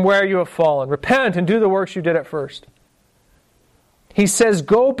 from where you have fallen. Repent and do the works you did at first. He says,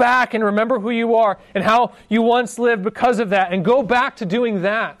 go back and remember who you are and how you once lived because of that, and go back to doing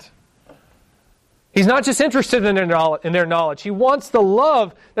that. He's not just interested in their knowledge. He wants the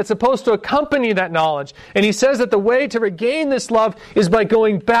love that's supposed to accompany that knowledge. And he says that the way to regain this love is by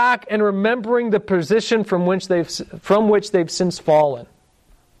going back and remembering the position from which they've since fallen.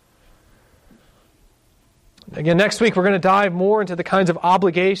 Again, next week we're going to dive more into the kinds of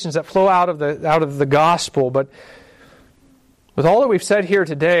obligations that flow out of the gospel. But with all that we've said here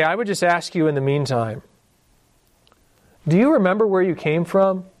today, I would just ask you in the meantime, do you remember where you came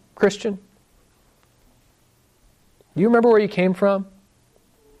from, Christian? Do you remember where you came from?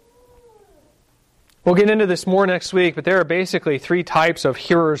 We'll get into this more next week, but there are basically three types of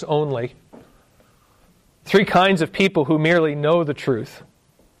hearers only. Three kinds of people who merely know the truth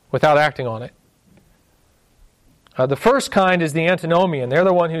without acting on it. The first kind is the antinomian. They're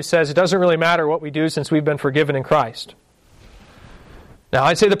the one who says it doesn't really matter what we do since we've been forgiven in Christ. Now,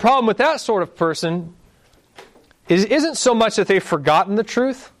 I'd say the problem with that sort of person isn't so much that they've forgotten the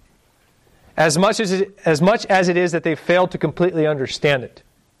truth, as much as it is that they've failed to completely understand it.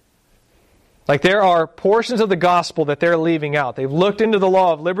 Like there are portions of the gospel that they're leaving out. They've looked into the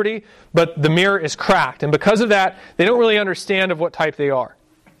law of liberty, but the mirror is cracked. And because of that, they don't really understand of what type they are.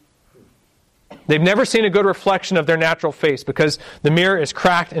 They've never seen a good reflection of their natural face because the mirror is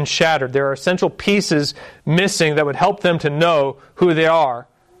cracked and shattered. There are essential pieces missing that would help them to know who they are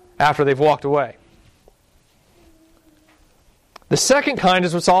after they've walked away. The second kind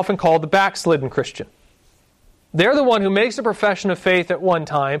is what's often called the backslidden Christian. They're the one who makes a profession of faith at one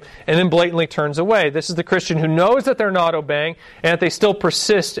time and then blatantly turns away. This is the Christian who knows that they're not obeying and that they still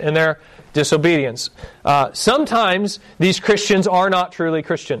persist in their disobedience. Sometimes these Christians are not truly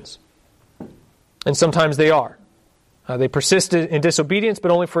Christians. And sometimes they are. They persist in disobedience, but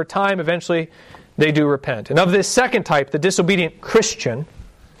only for a time. Eventually, they do repent. And of this second type, the disobedient Christian,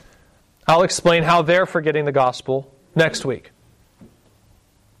 I'll explain how they're forgetting the gospel next week.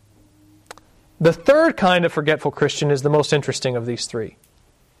 The third kind of forgetful Christian is the most interesting of these three.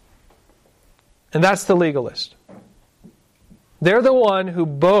 And that's the legalist. They're the one who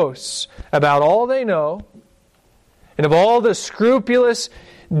boasts about all they know and of all the scrupulous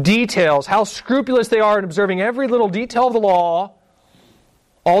details, how scrupulous they are in observing every little detail of the law,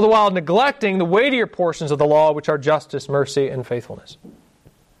 all the while neglecting the weightier portions of the law, which are justice, mercy, and faithfulness.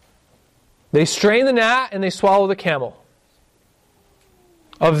 They strain the gnat and they swallow the camel.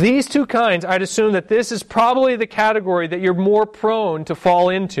 Of these two kinds, I'd assume that this is probably the category that you're more prone to fall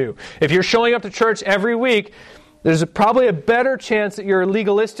into. If you're showing up to church every week, there's probably a better chance that you're a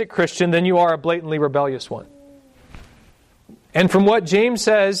legalistic Christian than you are a blatantly rebellious one. And from what James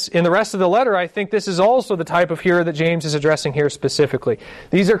says in the rest of the letter, I think this is also the type of hearer that James is addressing here specifically.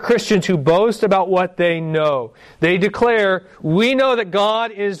 These are Christians who boast about what they know. They declare, we know that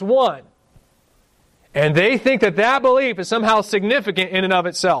God is one. And they think that that belief is somehow significant in and of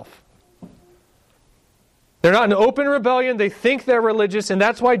itself. They're not in open rebellion. They think they're religious. And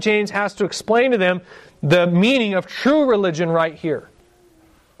that's why James has to explain to them the meaning of true religion right here.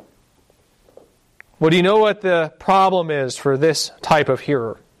 Well, do you know what the problem is for this type of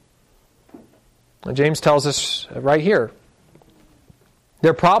hearer? Well, James tells us right here.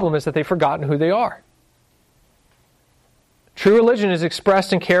 Their problem is that they've forgotten who they are. True religion is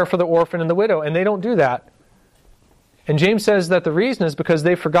expressed in care for the orphan and the widow, and they don't do that. And James says that the reason is because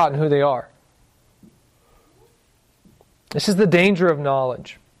they've forgotten who they are. This is the danger of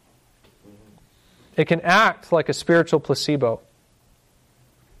knowledge. It can act like a spiritual placebo.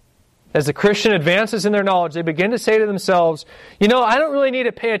 As the Christian advances in their knowledge, they begin to say to themselves, I don't really need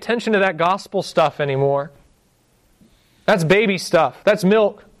to pay attention to that gospel stuff anymore. That's baby stuff. That's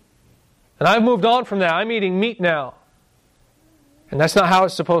milk. And I've moved on from that. I'm eating meat now. And that's not how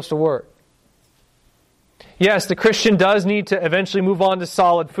it's supposed to work. Yes, the Christian does need to eventually move on to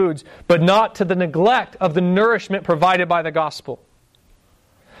solid foods, but not to the neglect of the nourishment provided by the gospel.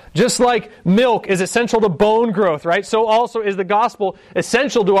 Just like milk is essential to bone growth, right? So also is the gospel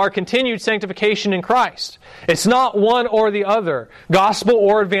essential to our continued sanctification in Christ. It's not one or the other, gospel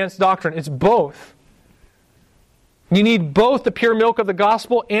or advanced doctrine. It's both. You need both the pure milk of the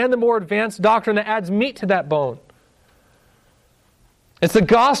gospel and the more advanced doctrine that adds meat to that bone. It's the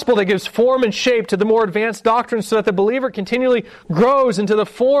gospel that gives form and shape to the more advanced doctrine so that the believer continually grows into the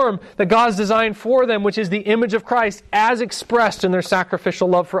form that God's designed for them, which is the image of Christ as expressed in their sacrificial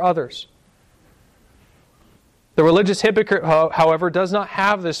love for others. The religious hypocrite, however, does not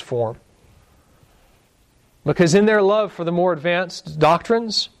have this form because in their love for the more advanced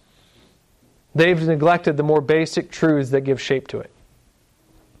doctrines, they've neglected the more basic truths that give shape to it.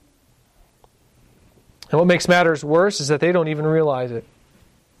 And what makes matters worse is that they don't even realize it.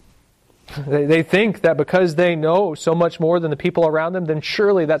 They think that because they know so much more than the people around them, then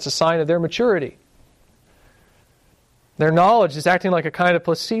surely that's a sign of their maturity. Their knowledge is acting like a kind of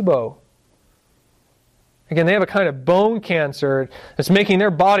placebo. Again, they have a kind of bone cancer that's making their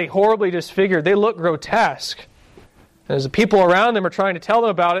body horribly disfigured. They look grotesque. And as the people around them are trying to tell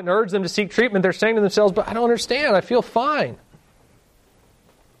them about it and urge them to seek treatment, they're saying to themselves, but I don't understand. I feel fine.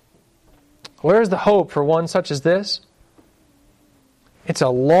 Where is the hope for one such as this? It's a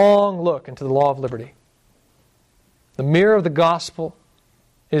long look into the law of liberty. The mirror of the gospel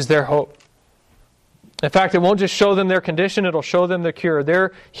is their hope. In fact, it won't just show them their condition, it'll show them the cure.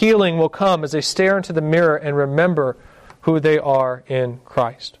 Their healing will come as they stare into the mirror and remember who they are in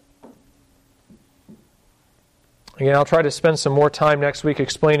Christ. Again, I'll try to spend some more time next week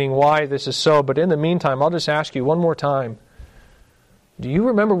explaining why this is so, but in the meantime, I'll just ask you one more time. Do you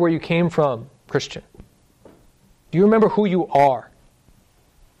remember where you came from, Christian? Do you remember who you are?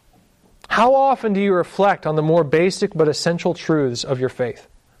 How often do you reflect on the more basic but essential truths of your faith?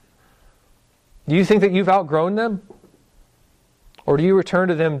 Do you think that you've outgrown them? Or do you return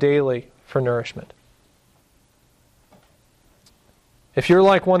to them daily for nourishment? If you're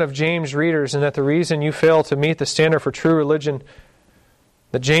like one of James' readers and that the reason you fail to meet the standard for true religion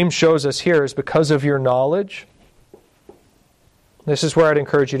that James shows us here is because of your knowledge, this is where I'd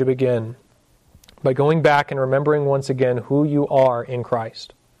encourage you to begin, by going back and remembering once again who you are in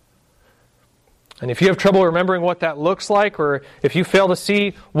Christ. And if you have trouble remembering what that looks like, or if you fail to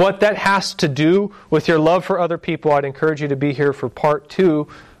see what that has to do with your love for other people, I'd encourage you to be here for part 2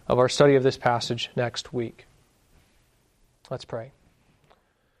 of our study of this passage next week. Let's pray.